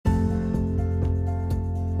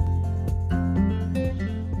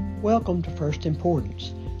Welcome to First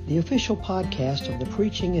Importance, the official podcast of the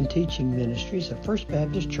preaching and teaching ministries of First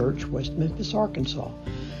Baptist Church, West Memphis, Arkansas.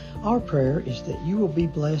 Our prayer is that you will be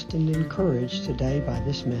blessed and encouraged today by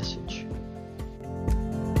this message.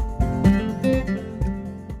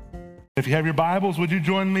 If you have your Bibles, would you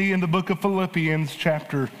join me in the book of Philippians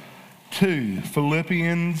chapter 2?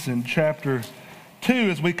 Philippians in chapter 2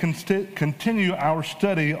 as we continue our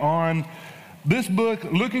study on this book,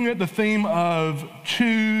 looking at the theme of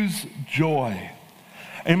choose joy.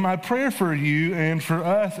 And my prayer for you and for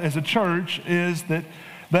us as a church is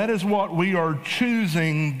that is what we are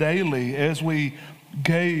choosing daily as we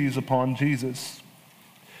gaze upon Jesus.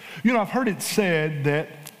 You know, I've heard it said that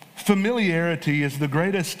familiarity is the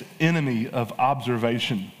greatest enemy of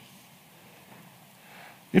observation.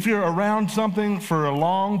 If you're around something for a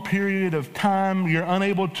long period of time, you're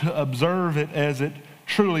unable to observe it as it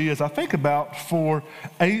truly is. I think about for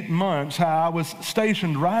 8 months how I was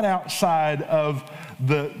stationed right outside of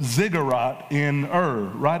the ziggurat in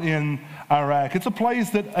right in Iraq. It's a place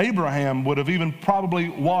that Abraham would have even probably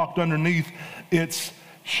walked underneath its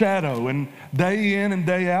shadow. And day in and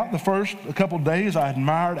day out, the first couple days, I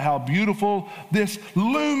admired how beautiful this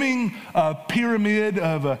looming pyramid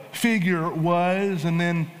of a figure was. And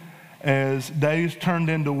then as days turned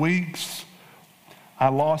into weeks, I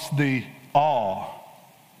lost the awe,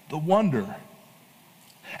 the wonder.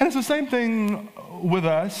 And it's the same thing with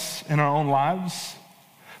us in our own lives.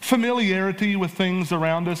 Familiarity with things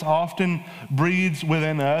around us often breeds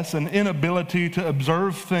within us an inability to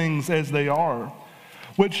observe things as they are,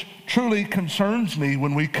 which truly concerns me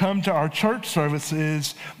when we come to our church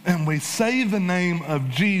services and we say the name of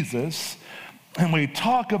Jesus and we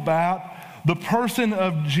talk about the person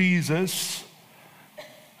of Jesus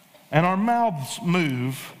and our mouths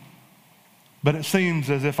move, but it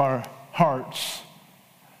seems as if our hearts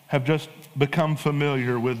have just become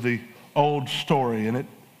familiar with the old story, and it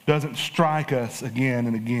doesn't strike us again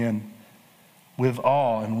and again with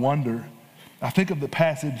awe and wonder. I think of the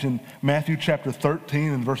passage in Matthew chapter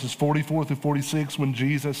 13 and verses 44 through 46 when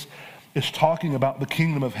Jesus is talking about the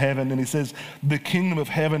kingdom of heaven, and he says, the kingdom of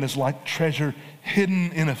heaven is like treasure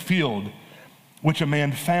hidden in a field, which a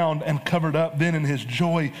man found and covered up. Then in his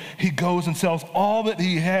joy, he goes and sells all that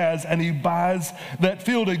he has and he buys that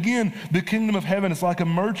field. Again, the kingdom of heaven is like a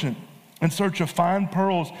merchant in search of fine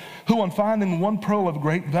pearls, who on finding one pearl of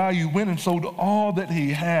great value went and sold all that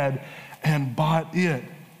he had and bought it.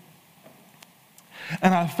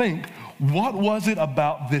 And I think, what was it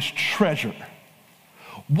about this treasure?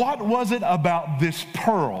 What was it about this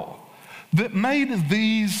pearl that made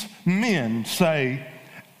these men say,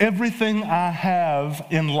 everything I have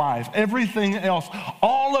in life, everything else,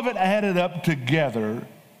 all of it added up together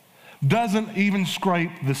doesn't even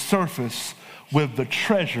scrape the surface with the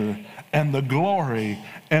treasure and the glory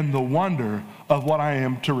and the wonder of what I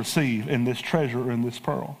am to receive in this treasure, in this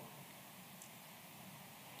pearl.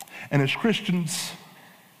 And as Christians,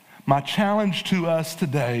 my challenge to us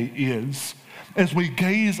today is, as we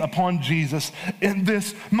gaze upon Jesus in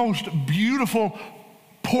this most beautiful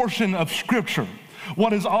portion of Scripture,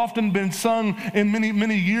 what has often been sung in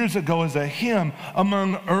many years ago as a hymn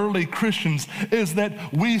among early Christians, is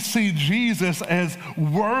that we see Jesus as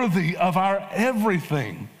worthy of our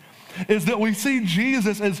everything. Is that we see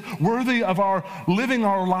Jesus as worthy of our living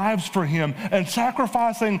our lives for him and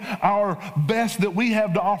sacrificing our best that we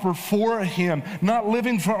have to offer for him, not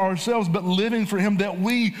living for ourselves, but living for him, that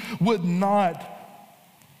we would not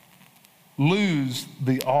lose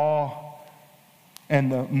the awe and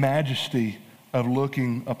the majesty of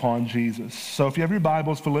looking upon Jesus. So if you have your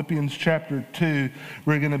Bibles, Philippians chapter 2,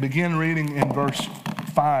 we're going to begin reading in verse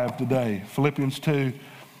 5 today. Philippians 2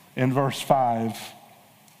 in verse 5.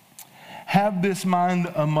 Have this mind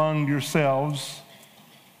among yourselves,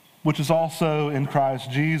 which is also in Christ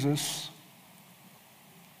Jesus,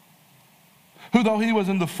 who though he was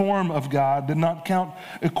in the form of God, did not count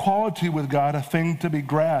equality with God a thing to be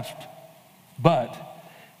grasped, but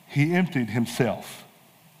he emptied himself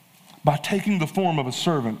by taking the form of a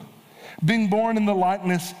servant, being born in the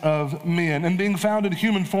likeness of men, and being found in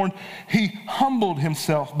human form, he humbled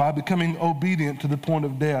himself by becoming obedient to the point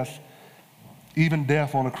of death, even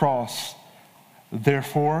death on a cross.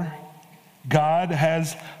 Therefore, God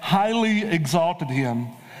has highly exalted him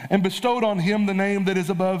and bestowed on him the name that is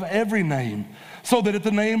above every name, so that at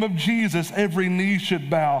the name of Jesus every knee should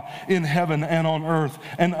bow in heaven and on earth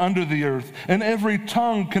and under the earth, and every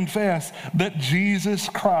tongue confess that Jesus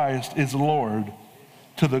Christ is Lord,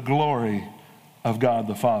 to the glory of God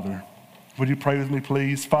the Father. Would you pray with me,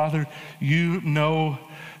 please? Father, you know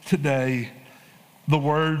today the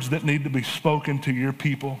words that need to be spoken to your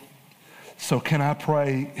people. So can I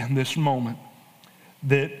pray in this moment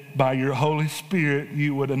that by your Holy Spirit,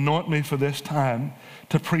 you would anoint me for this time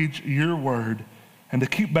to preach your word and to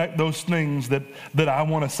keep back those things that I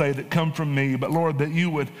want to say that come from me. But Lord, that you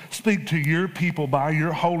would speak to your people by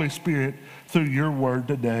your Holy Spirit through your word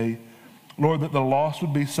today. Lord, that the lost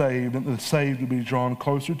would be saved and the saved would be drawn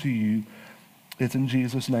closer to you. It's in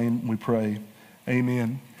Jesus' name we pray.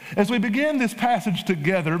 Amen. As we begin this passage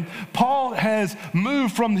together, Paul has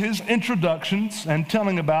moved from his introductions and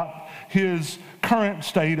telling about his current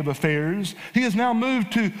state of affairs. He has now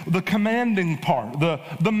moved to the commanding part,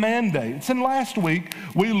 the mandates. And last week,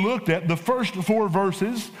 we looked at the first 4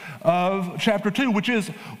 verses of chapter 2, which is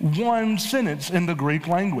one sentence in the Greek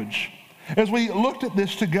language. As we looked at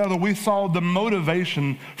this together, we saw the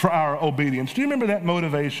motivation for our obedience. Do you remember that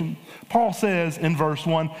motivation? Paul says in verse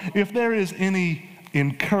 1, if there is any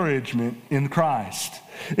encouragement in Christ,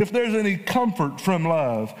 if there's any comfort from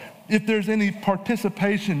love, if there's any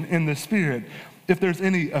participation in the Spirit, if there's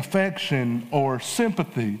any affection or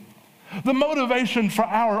sympathy. The motivation for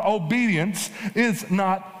our obedience is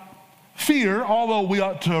not fear, although we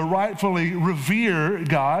ought to rightfully revere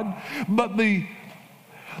God, but the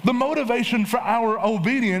motivation for our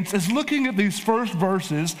obedience is looking at these first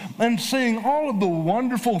verses and seeing all of the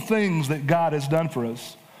wonderful things that God has done for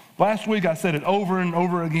us. Last week I said it over and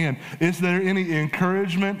over again. Is there any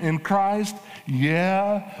encouragement in Christ?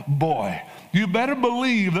 Yeah, boy. You better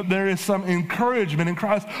believe that there is some encouragement in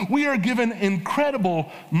Christ. We are given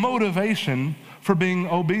incredible motivation for being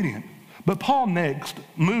obedient. But Paul next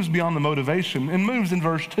moves beyond the motivation and moves in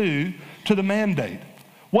verse 2 to the mandate.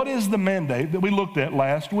 What is the mandate that we looked at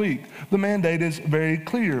last week? The mandate is very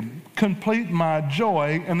clear. Complete my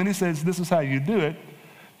joy. And then he says, this is how you do it.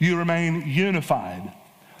 You remain unified.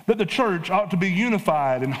 That the church ought to be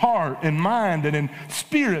unified in heart and mind and in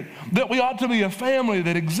spirit. That we ought to be a family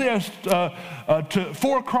that exists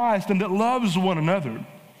for Christ and that loves one another.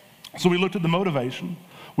 So we looked at the motivation.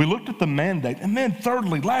 We looked at the mandate. And then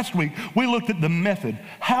thirdly, last week, we looked at the method.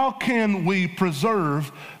 How can we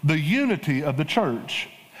preserve the unity of the church?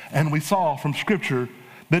 And we saw from Scripture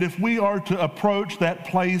that if we are to approach that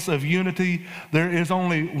place of unity, there is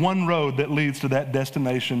only one road that leads to that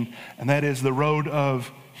destination, and that is the road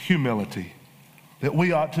of humility. That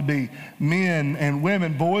we ought to be men and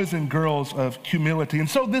women, boys and girls of humility. And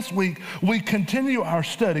so this week, we continue our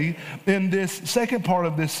study in this second part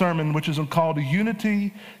of this sermon, which is called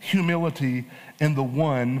Unity, Humility, and the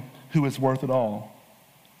One Who is Worth It All.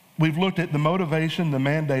 We've looked at the motivation, the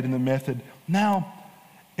mandate, and the method. Now,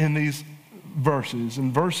 in these verses,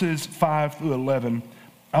 in verses 5 through 11,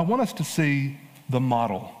 I want us to see the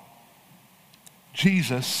model.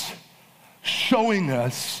 Jesus showing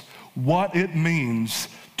us what it means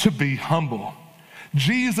to be humble.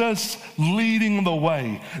 Jesus leading the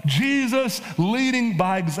way. Jesus leading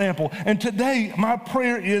by example. And today, my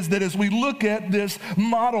prayer is that as we look at this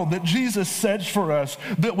model that Jesus sets for us,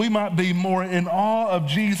 that we might be more in awe of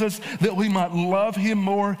Jesus, that we might love him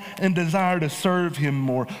more and desire to serve him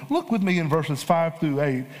more. Look with me in verses 5 through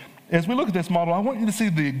 8. As we look at this model, I want you to see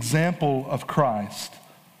the example of Christ.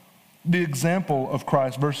 The example of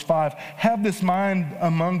Christ. Verse 5, have this mind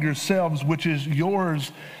among yourselves, which is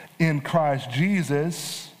yours in Christ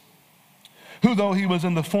Jesus, who though he was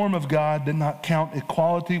in the form of God, did not count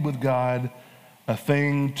equality with God a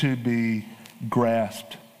thing to be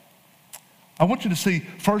grasped. I want you to see,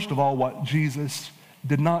 first of all, what Jesus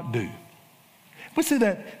did not do. We see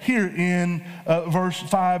that here in verse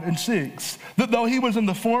 5 and 6, that though he was in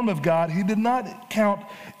the form of God, he did not count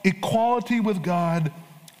equality with God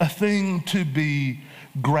a thing to be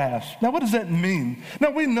grasped. Now, what does that mean? Now,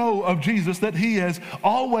 we know of Jesus that he has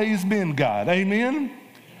always been God. Amen?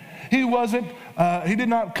 He did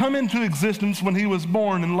not come into existence when he was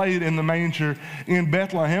born and laid in the manger in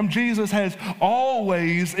Bethlehem. Jesus has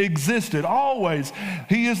always existed, always.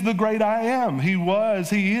 He is the great I am. He was,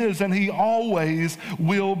 he is, and he always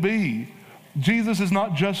will be. Jesus is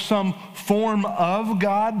not just some form of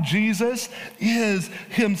God. Jesus is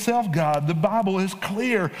himself God. The Bible is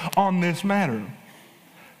clear on this matter.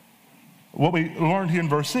 What we learned here in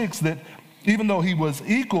verse 6, that even though he was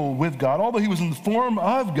equal with God, although he was in the form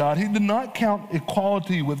of God, he did not count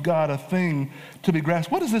equality with God a thing to be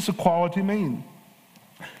grasped. What does this equality mean?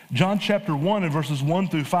 John chapter 1 and verses 1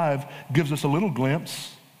 through 5 gives us a little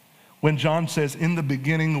glimpse when John says, in the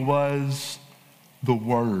beginning was the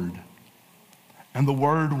Word. And the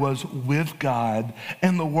Word was with God,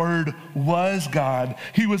 and the Word was God.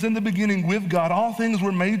 He was in the beginning with God. All things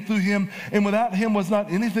were made through him, and without him was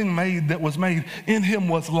not anything made that was made. In him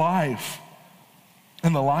was life,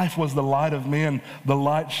 and the life was the light of men. The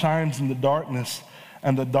light shines in the darkness,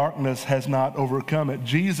 and the darkness has not overcome it.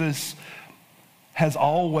 Jesus has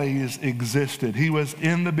always existed. He was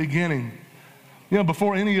in the beginning. You know,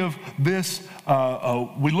 before any of this,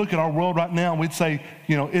 we look at our world right now and we'd say,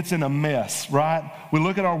 you know, it's in a mess, right? We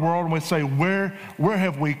look at our world and we say, where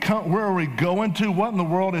have we come? Where are we going to? What in the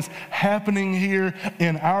world is happening here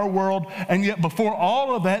in our world? And yet before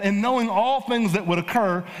all of that and knowing all things that would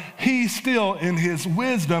occur, he still in his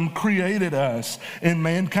wisdom created us in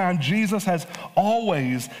mankind. Jesus has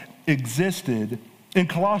always existed. In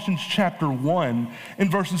Colossians chapter 1, in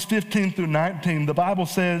verses 15 through 19, the Bible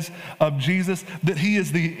says of Jesus that he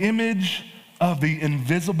is the image of the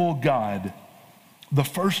invisible God, the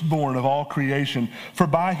firstborn of all creation. For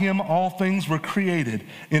by him all things were created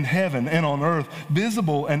in heaven and on earth,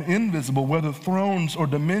 visible and invisible, whether thrones or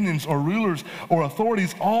dominions or rulers or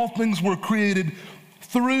authorities, all things were created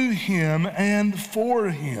through him and for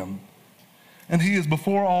him. And he is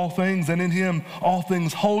before all things, and in him all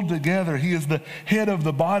things hold together. He is the head of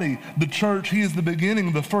the body, the church. He is the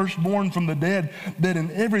beginning, the firstborn from the dead, that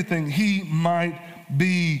in everything he might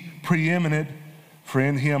be preeminent. For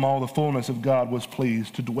in him all the fullness of God was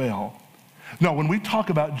pleased to dwell. Now, when we talk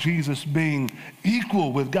about Jesus being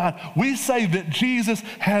equal with God, we say that Jesus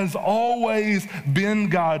has always been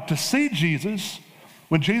God. To see Jesus,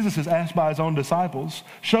 when Jesus is asked by his own disciples,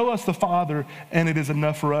 show us the Father and it is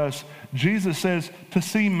enough for us, Jesus says, to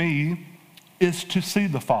see me is to see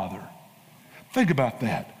the Father. Think about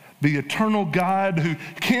that. The eternal God who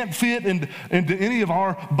can't fit into any of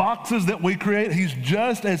our boxes that we create. He's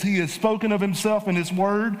just as he has spoken of himself in his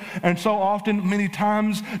word, and so often, many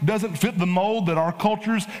times, doesn't fit the mold that our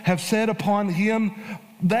cultures have set upon him.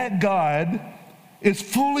 That God is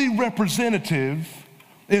fully representative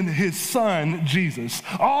in his son, Jesus.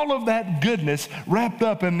 All of that goodness wrapped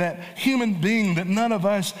up in that human being that none of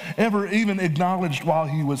us ever even acknowledged while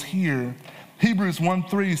he was here. Hebrews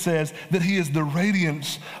 1:3 says that he is the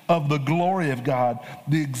radiance of the glory of God,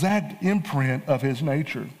 the exact imprint of his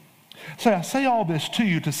nature. So I say all this to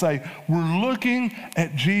you to say we're looking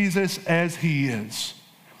at Jesus as he is.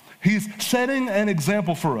 He's setting an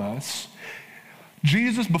example for us.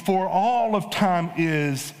 Jesus, before all of time,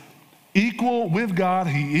 is equal with God.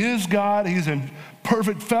 He is God. He's in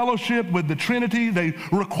perfect fellowship with the Trinity. They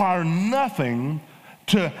require nothing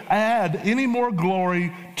to add any more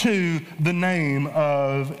glory to the name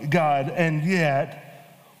of God. And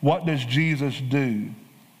yet, what does Jesus do?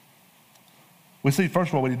 We see, first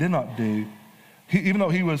of all, what he did not do. Even though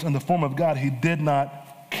he was in the form of God, he did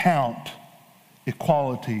not count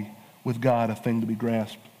equality with God a thing to be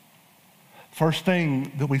grasped. First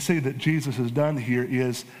thing that we see that Jesus has done here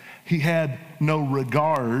is he had no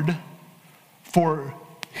regard for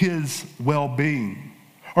his well-being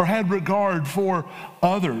or had regard for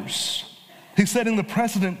others. He's setting the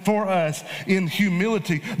precedent for us in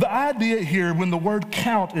humility. The idea here, when the word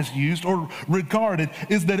count is used or regarded,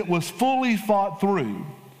 is that it was fully thought through.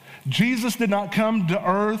 Jesus did not come to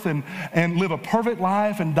earth and live a perfect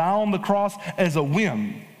life and die on the cross as a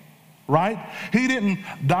whim. Right? He didn't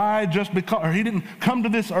die just because, or he didn't come to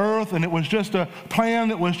this earth and it was just a plan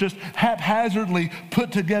that was just haphazardly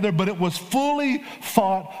put together, but it was fully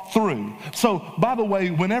thought through. So, by the way,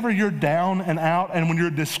 whenever you're down and out and when you're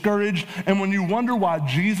discouraged and when you wonder why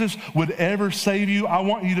Jesus would ever save you, I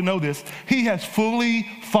want you to know this. He has fully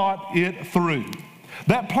thought it through.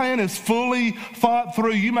 That plan is fully thought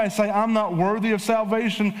through. You may say, I'm not worthy of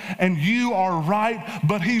salvation, and you are right,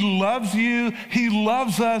 but he loves you. He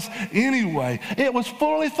loves us anyway. It was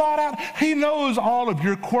fully thought out. He knows all of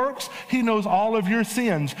your quirks. He knows all of your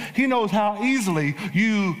sins. He knows how easily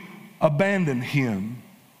you abandon him.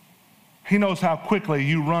 He knows how quickly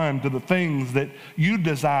you run to the things that you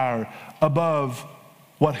desire above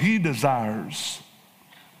what he desires.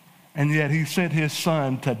 And yet he sent his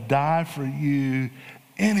son to die for you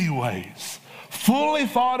anyways. Fully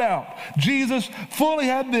thought out. Jesus fully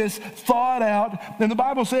had this thought out. And the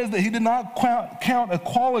Bible says that he did not count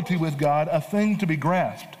equality with God a thing to be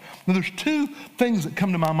grasped. Now there's two things that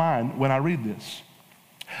come to my mind when I read this.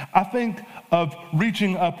 I think of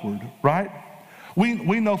reaching upward, right?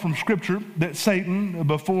 We know from Scripture that Satan,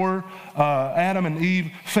 before Adam and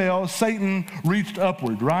Eve fell, Satan reached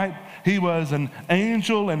upward, right? He was an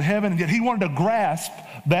angel in heaven, and yet he wanted to grasp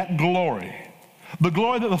that glory. The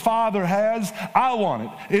glory that the Father has, I want it.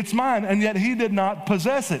 It's mine, and yet he did not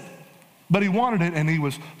possess it. But he wanted it, and he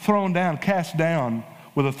was thrown down, cast down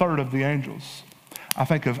with a third of the angels. I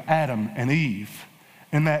think of Adam and Eve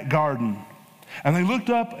in that garden. And they looked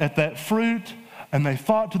up at that fruit, and they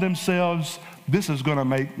thought to themselves, this is going to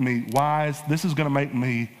make me wise. This is going to make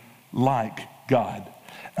me like God.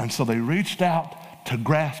 And so they reached out to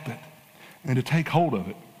grasp it. and to take hold of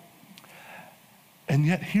it. And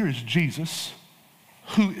yet here is Jesus,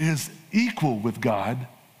 who is equal with God.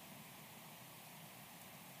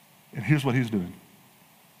 And here's what he's doing.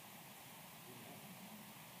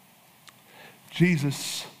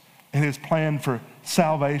 Jesus and his plan for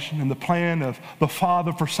salvation and the plan of the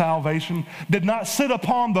Father for salvation did not sit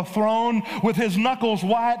upon the throne with his knuckles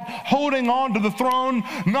white, holding on to the throne,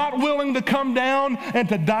 not willing to come down and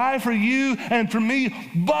to die for you and for me.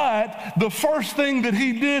 But the first thing that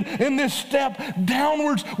he did in this step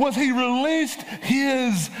downwards was he released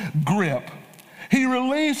his grip. He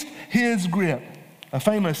released his grip. A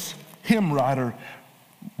famous hymn writer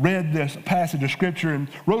read this passage of Scripture and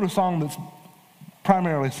wrote a song that's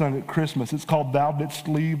primarily sung at Christmas. It's called "Thou Didst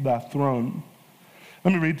Leave Thy Throne."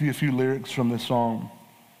 Let me read to you a few lyrics from this song.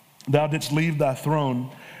 "Thou didst leave thy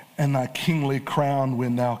throne and thy kingly crown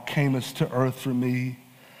when thou camest to earth for me.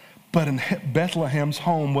 But in Bethlehem's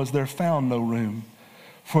home was there found no room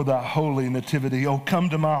for thy holy nativity. Oh, come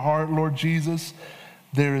to my heart, Lord Jesus,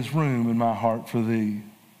 there is room in my heart for thee."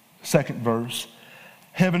 Second verse,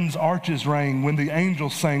 "Heaven's arches rang when the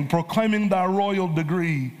angels sang, proclaiming thy royal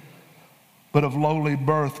degree. But of lowly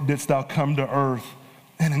birth didst thou come to earth,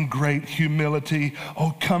 and in great humility,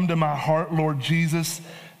 oh, come to my heart, Lord Jesus,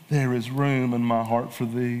 there is room in my heart for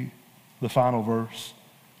thee." The final verse,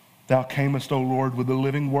 "Thou camest, O Lord, with the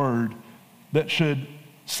living word that should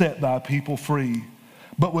set thy people free.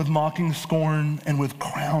 But with mocking scorn and with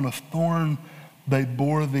crown of thorn, they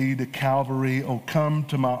bore thee to Calvary. Oh, come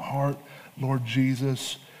to my heart, Lord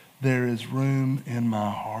Jesus, there is room in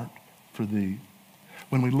my heart for thee."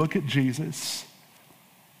 When we look at Jesus,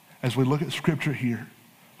 as we look at Scripture here,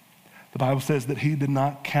 the Bible says that he did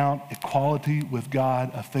not count equality with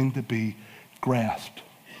God a thing to be grasped.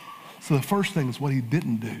 So the first thing is what he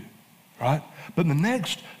didn't do, right? But the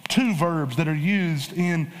next two verbs that are used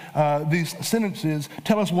in these sentences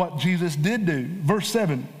tell us what Jesus did do. Verse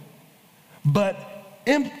 7, "But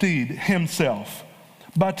emptied himself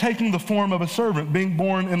by taking the form of a servant, being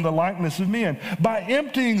born in the likeness of men." By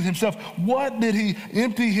emptying himself, what did he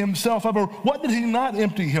empty himself of, or what did he not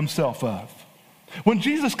empty himself of? When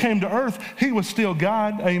Jesus came to earth, he was still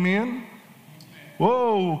God, amen?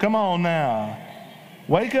 Whoa, come on now.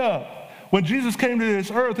 Wake up. When Jesus came to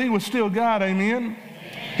this earth, he was still God, amen?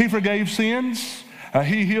 He forgave sins.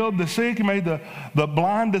 He healed the sick. He made the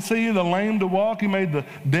blind to see, the lame to walk. He made the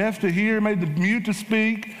deaf to hear, made the mute to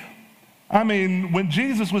speak. I mean, when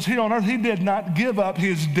Jesus was here on earth, he did not give up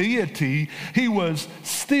his deity. He was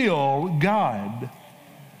still God.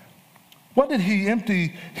 What did he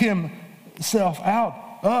empty himself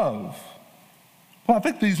out of? Well, I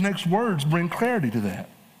think these next words bring clarity to that.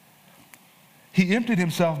 He emptied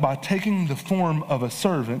himself by taking the form of a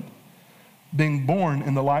servant, being born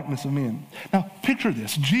in the likeness of men. Now, picture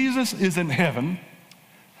this. Jesus is in heaven.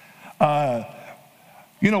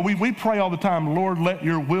 We pray all the time, "Lord, let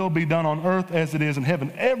your will be done on earth as it is in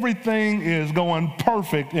heaven." Everything is going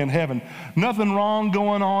perfect in heaven. Nothing wrong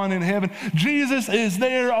going on in heaven. Jesus is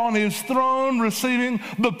there on his throne receiving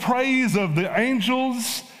the praise of the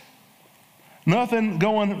angels. Nothing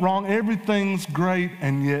going wrong. Everything's great.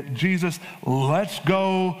 And yet Jesus lets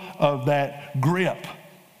go of that grip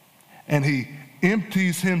and he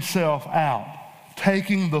empties himself out,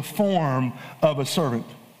 taking the form of a servant.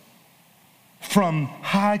 From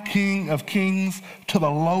high King of kings to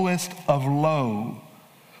the lowest of low.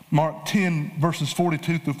 Mark 10, verses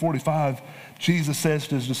 42 through 45, Jesus says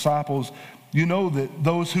to his disciples, "You know that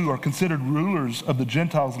those who are considered rulers of the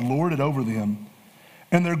Gentiles lord it over them,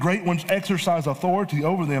 and their great ones exercise authority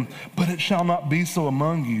over them, but it shall not be so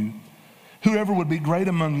among you. Whoever would be great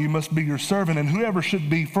among you must be your servant, and whoever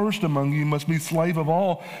should be first among you must be slave of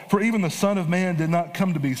all. For even the Son of Man did not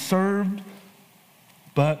come to be served,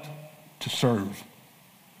 but to serve,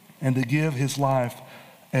 and to give his life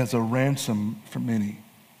as a ransom for many."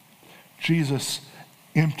 Jesus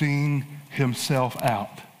emptying himself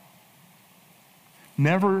out.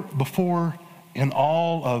 Never before in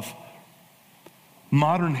all of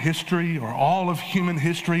modern history or all of human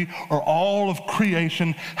history or all of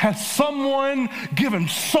creation has someone given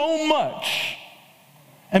so much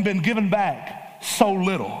and been given back so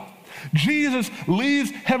little. Jesus leaves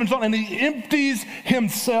heaven's throne and he empties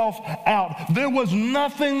himself out. There was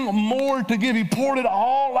nothing more to give. He poured it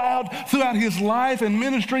all out throughout his life and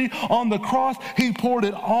ministry on the cross. He poured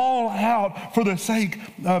it all out for the sake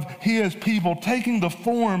of his people, taking the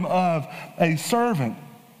form of a servant.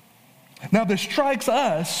 Now this strikes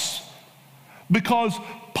us because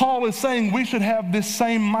Paul is saying we should have this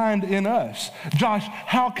same mind in us. Josh,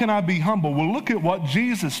 how can I be humble? Well, look at what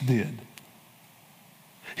Jesus did.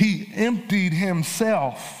 He emptied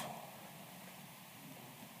himself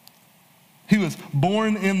He was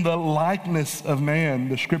born in the likeness of man,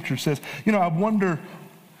 the scripture says. I wonder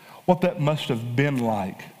what that must have been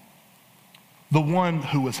like. The one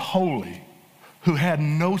who was holy, who had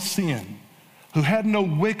no sin, who had no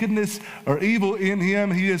wickedness or evil in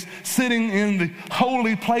him. He is sitting in the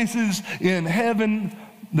holy places in heaven.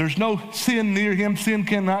 There's no sin near him. Sin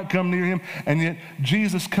cannot come near him. And yet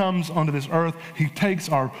Jesus comes onto this earth. He takes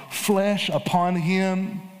our flesh upon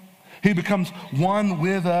him. He becomes one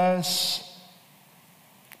with us.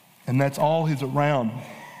 And that's all he's around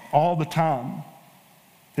all the time.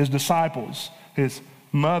 His disciples, his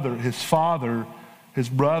mother, his father, his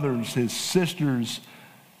brothers, his sisters,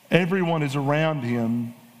 everyone is around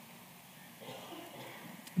him.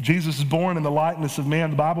 Jesus is born in the likeness of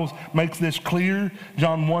man. The Bible makes this clear,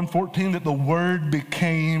 John 1:14, that the Word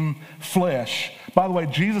became flesh. By the way,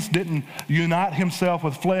 Jesus didn't unite himself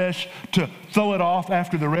with flesh to throw it off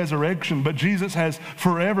after the resurrection, but Jesus has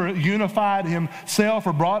forever unified himself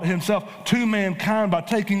or brought himself to mankind by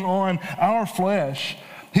taking on our flesh.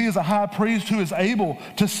 He is a high priest who is able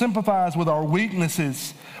to sympathize with our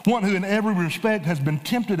weaknesses, one who in every respect has been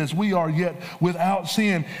tempted as we are, yet without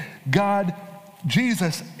sin.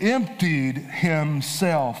 Jesus emptied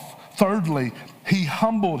himself. Thirdly, he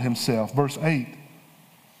humbled himself. Verse 8.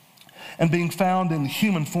 And being found in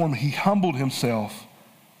human form, he humbled himself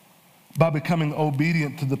by becoming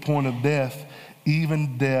obedient to the point of death,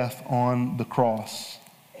 even death on the cross.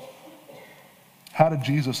 How did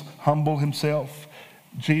Jesus humble himself?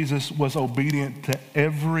 Jesus was obedient to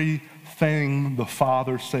everything the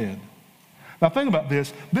Father said. Now think about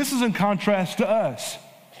this. This is in contrast to us.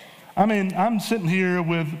 I'm sitting here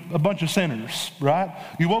with a bunch of sinners, right?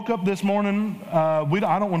 You woke up this morning, I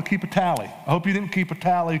don't want to keep a tally. I hope you didn't keep a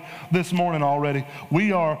tally this morning already.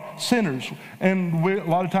 We are sinners, and a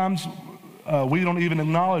lot of times we don't even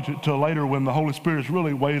acknowledge it till later when the Holy Spirit's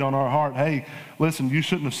really weighed on our heart. Hey, listen, you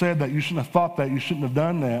shouldn't have said that. You shouldn't have thought that. You shouldn't have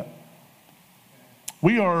done that.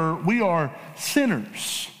 We are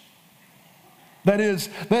sinners. That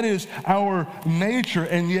is our nature,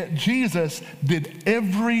 and yet Jesus did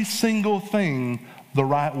every single thing the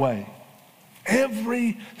right way. At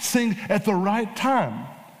the right time.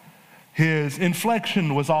 His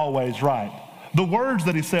inflection was always right. The words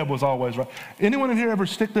that he said was always right. Anyone in here ever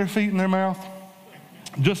stick their feet in their mouth?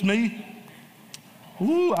 Just me?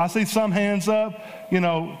 Ooh, I see some hands up.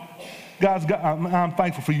 Guys, I'm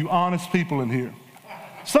thankful for you honest people in here.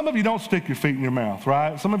 Some of you don't stick your feet in your mouth,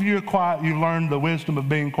 right? Some of you are quiet. You've learned the wisdom of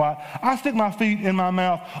being quiet. I stick my feet in my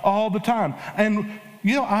mouth all the time. And,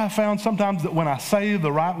 I have found sometimes that when I say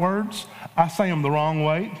the right words, I say them the wrong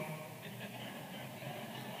way.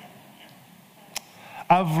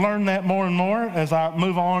 I've learned that more and more as I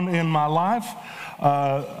move on in my life.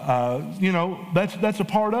 That's a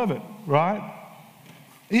part of it, right?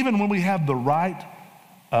 Even when we have the right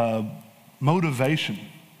motivation,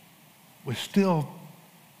 we still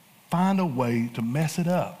find a way to mess it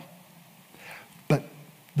up. But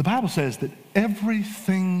the Bible says that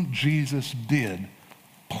everything Jesus did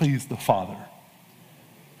pleased the Father.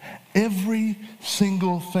 Every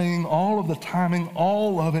single thing, all of the timing,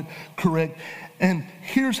 all of it correct. And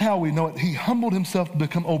here's how we know it. He humbled himself to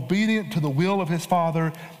become obedient to the will of his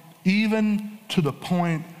Father, even to the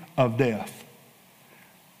point of death.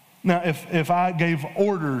 Now, if I gave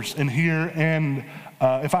orders in here and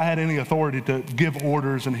if I had any authority to give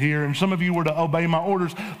orders in here, and some of you were to obey my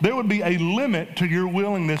orders, there would be a limit to your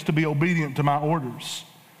willingness to be obedient to my orders.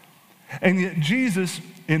 And yet Jesus,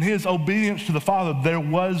 in his obedience to the Father, there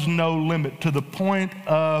was no limit to the point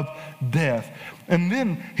of death. And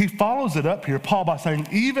then he follows it up here, Paul, by saying,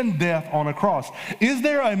 even death on a cross. Is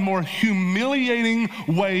there a more humiliating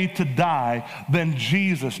way to die than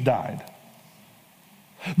Jesus died?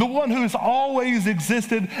 The one who has always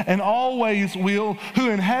existed and always will,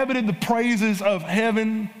 who inhabited the praises of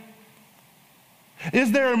heaven.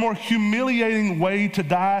 Is there a more humiliating way to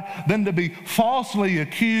die than to be falsely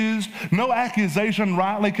accused? No accusation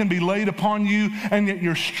rightly can be laid upon you, and yet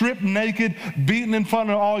you're stripped naked, beaten in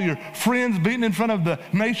front of all your friends, beaten in front of the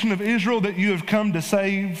nation of Israel that you have come to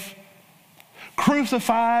save.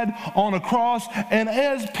 Crucified on a cross, and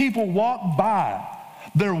as people walk by,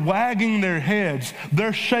 they're wagging their heads.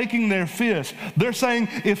 They're shaking their fists. They're saying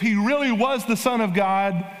if he really was the Son of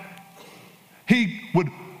God, he would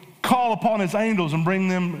call upon his angels and bring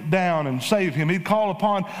them down and save him. He'd call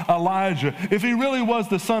upon Elijah. If he really was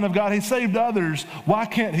the Son of God, he saved others. Why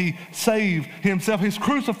can't he save himself? He's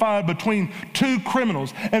crucified between two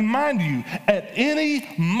criminals. And mind you, at any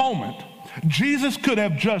moment, Jesus could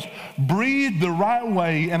have just breathed the right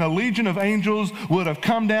way and a legion of angels would have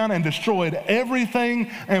come down and destroyed everything,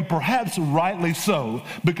 and perhaps rightly so,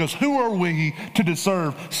 because who are we to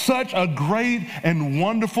deserve such a great and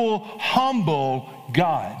wonderful, humble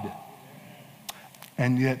God?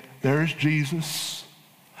 And yet there's Jesus,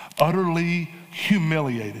 utterly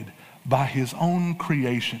humiliated by his own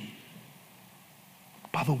creation,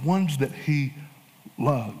 by the ones that he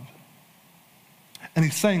loved. And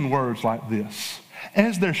he's saying words like this.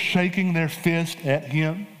 As they're shaking their fist at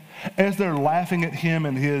him, as they're laughing at him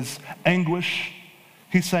in his anguish,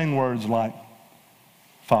 he's saying words like,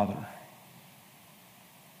 Father,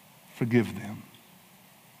 forgive them,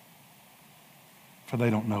 for they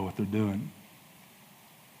don't know what they're doing.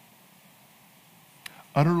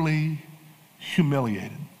 Utterly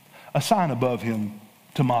humiliated. A sign above him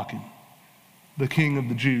to mock him. The King of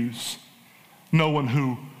the Jews. No one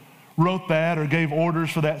who wrote that or gave orders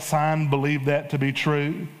for that sign believed that to be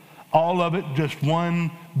true. All of it just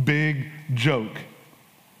one big joke.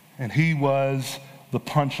 And he was the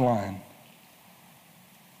punchline.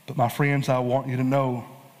 But my friends, I want you to know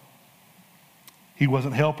he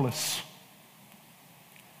wasn't helpless.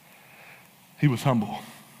 He was humble.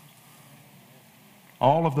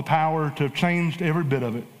 All of the power to have changed every bit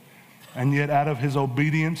of it. And yet out of his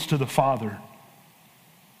obedience to the Father,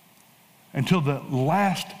 until the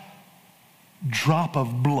last drop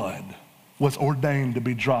of blood was ordained to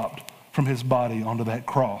be dropped from his body onto that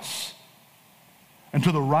cross.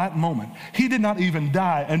 Until the right moment. He did not even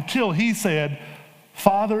die until he said,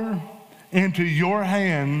 Father, into your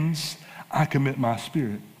hands I commit my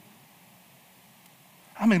spirit.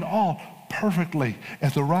 I mean, all perfectly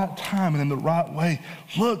at the right time and in the right way.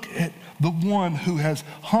 Look at the one who has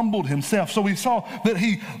humbled himself. So we saw that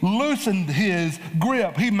he loosened his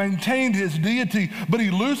grip. He maintained his deity, but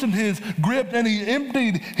he loosened his grip and he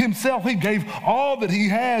emptied himself. He gave all that he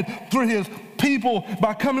had through his people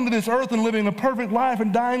by coming to this earth and living a perfect life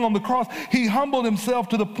and dying on the cross. He humbled himself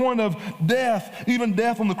to the point of death, even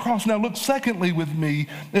death on the cross. Now look secondly with me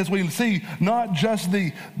as we see not just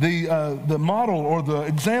the model or the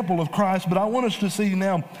example of Christ, but I want us to see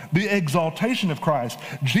now the exaltation of Christ.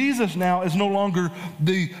 Jesus now is no longer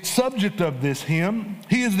the subject of this hymn.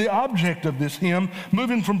 He is the object of this hymn,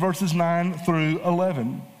 moving from verses 9 through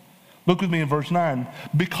 11. Look with me in verse 9.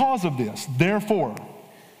 Because of this, therefore,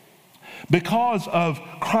 because of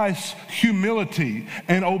Christ's humility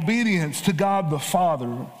and obedience to God the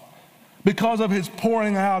Father, because of his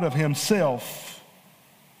pouring out of himself,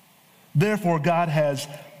 therefore God has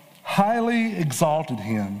highly exalted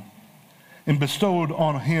him and bestowed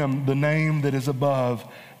on him the name that is above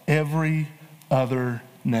every other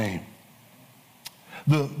name.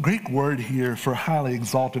 The Greek word here for highly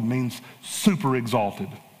exalted means super exalted.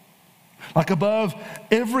 Like above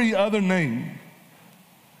every other name.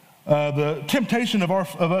 The temptation of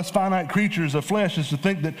us finite creatures of flesh is to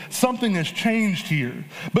think that something has changed here.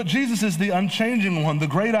 But Jesus is the unchanging one, the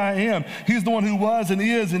great I am. He's the one who was and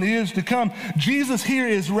is to come. Jesus here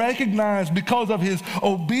is recognized because of his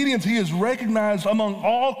obedience. He is recognized among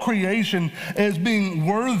all creation as being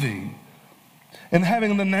worthy and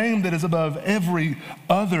having the name that is above every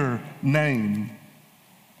other name.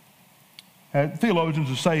 Theologians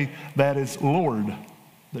will say that is Lord,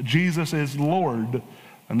 that Jesus is Lord.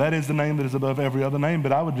 And that is the name that is above every other name.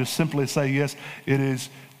 But I would just simply say, yes, it is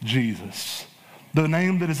Jesus. The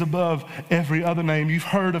name that is above every other name. You've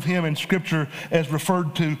heard of him in Scripture as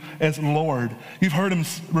referred to as Lord. You've heard him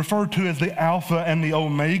referred to as the Alpha and the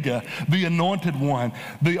Omega, the Anointed One,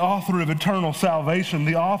 the author of eternal salvation,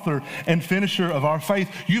 the author and finisher of our faith.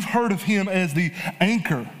 You've heard of him as the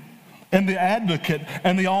anchor and the advocate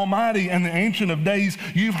and the almighty and the ancient of days.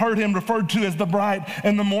 You've heard him referred to as the bright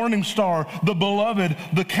and the morning star, the beloved,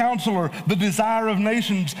 the counselor, the desire of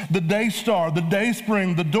nations, the day star, the day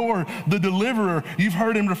spring, the door, the deliverer. You've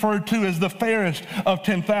heard him referred to as the fairest of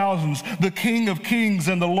 10,000s, the King of kings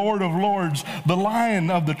and the Lord of lords, the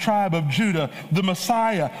Lion of the tribe of Judah, the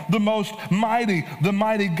Messiah, the most mighty, the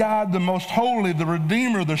mighty God, the most holy, the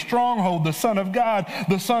Redeemer, the stronghold, the Son of God,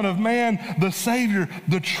 the Son of Man, the Savior,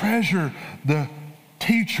 the treasure, the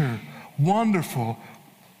teacher, wonderful.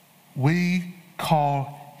 We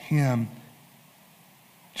call him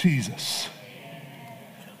Jesus,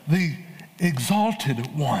 the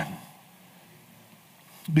exalted one.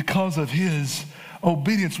 Because of his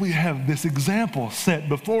obedience, we have this example set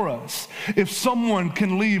before us. If someone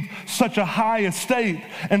can leave such a high estate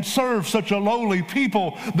and serve such a lowly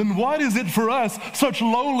people, then what is it for us, such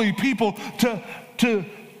lowly people, to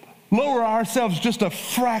lower ourselves just a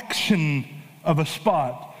fraction of a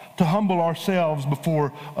spot to humble ourselves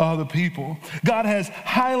before other people. God has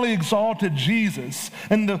highly exalted Jesus.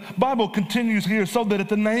 And the Bible continues here, so that at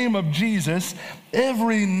the name of Jesus,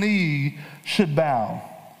 every knee should bow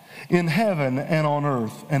in heaven and on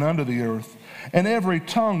earth and under the earth. And every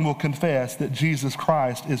tongue will confess that Jesus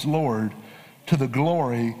Christ is Lord, to the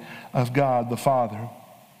glory of God the Father.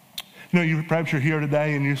 Perhaps you're here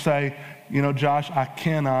today and you say, Josh, I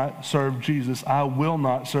cannot serve Jesus. I will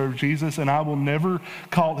not serve Jesus, and I will never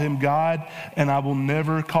call him God, and I will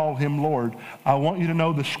never call him Lord. I want you to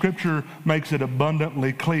know the Scripture makes it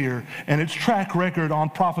abundantly clear, and its track record on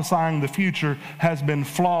prophesying the future has been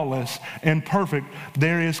flawless and perfect.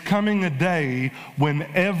 There is coming a day when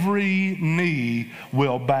every knee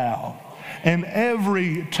will bow and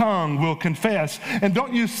every tongue will confess. And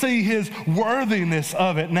don't you see his worthiness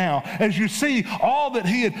of it now? As you see all that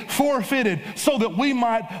he had forfeited so that we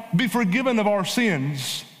might be forgiven of our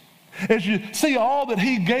sins. As you see all that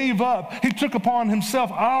he gave up, he took upon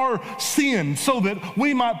himself our sin so that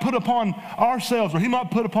we might put upon ourselves, or he might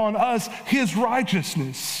put upon us his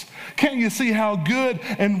righteousness. Can't you see how good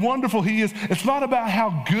and wonderful he is? It's not about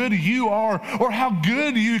how good you are or how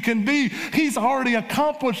good you can be. He's already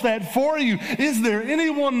accomplished that for you. Is there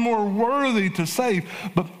anyone more worthy to save?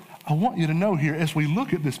 But I want you to know here, as we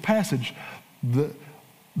look at this passage, the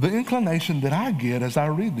inclination that I get as I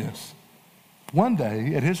read this. One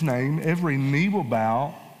day, at his name, every knee will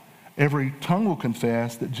bow, every tongue will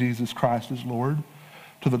confess that Jesus Christ is Lord,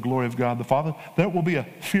 to the glory of God the Father. That will be a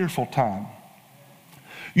fearful time.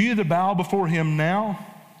 You either bow before him now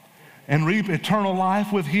and reap eternal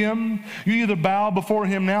life with him. You either bow before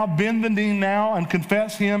him now, bend the knee now, and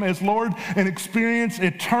confess him as Lord and experience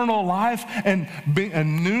eternal life and a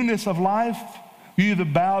newness of life. You either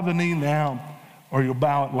bow the knee now or you'll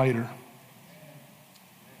bow it later.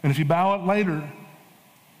 And if you bow it later,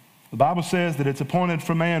 the Bible says that it's appointed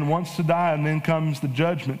for man once to die, and then comes the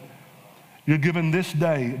judgment. You're given this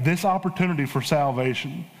day, this opportunity for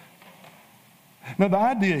salvation. Now, the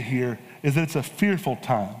idea here is that it's a fearful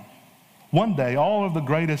time. One day, all of the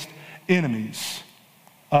greatest enemies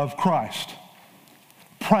of Christ,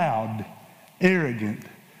 proud, arrogant,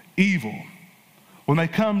 evil, when they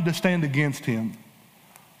come to stand against him,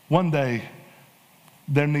 one day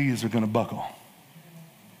their knees are going to buckle.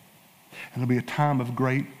 And it'll be a time of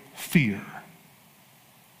great fear.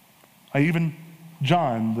 Even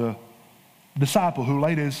John, the disciple who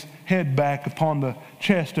laid his head back upon the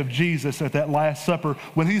chest of Jesus at that Last Supper,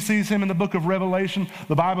 when he sees him in the book of Revelation,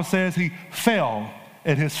 the Bible says he fell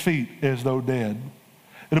at his feet as though dead.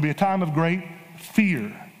 It'll be a time of great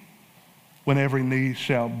fear when every knee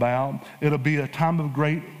shall bow. It'll be a time of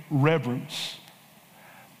great reverence.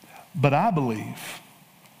 But I believe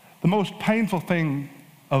the most painful thing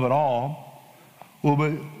of it all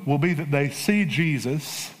will be that they see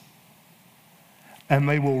Jesus and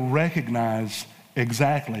they will recognize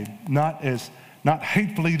exactly, not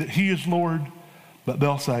hatefully that he is Lord, but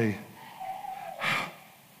they'll say,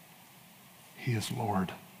 he is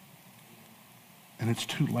Lord. And it's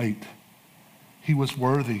too late. He was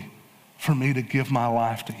worthy for me to give my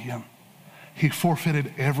life to him. He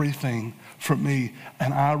forfeited everything for me,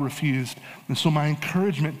 and I refused. And so my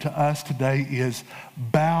encouragement to us today is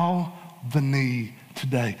bow the knee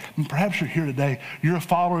today. And perhaps you're here today, you're a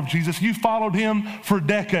follower of Jesus. You followed him for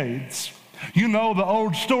decades. You know the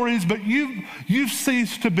old stories, but you've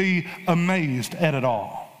ceased to be amazed at it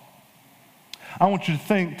all. I want you to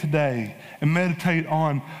think today and meditate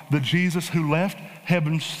on the Jesus who left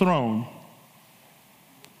heaven's throne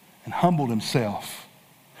and humbled himself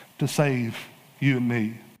to save you and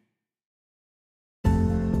me.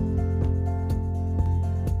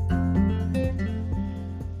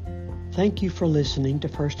 Thank you for listening to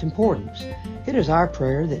First Importance. It is our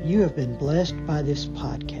prayer that you have been blessed by this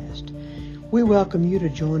podcast. We welcome you to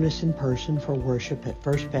join us in person for worship at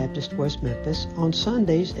First Baptist West Memphis on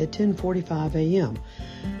Sundays at 10:45 a.m.,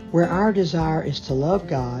 where our desire is to love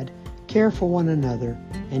God, care for one another,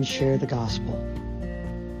 and share the gospel.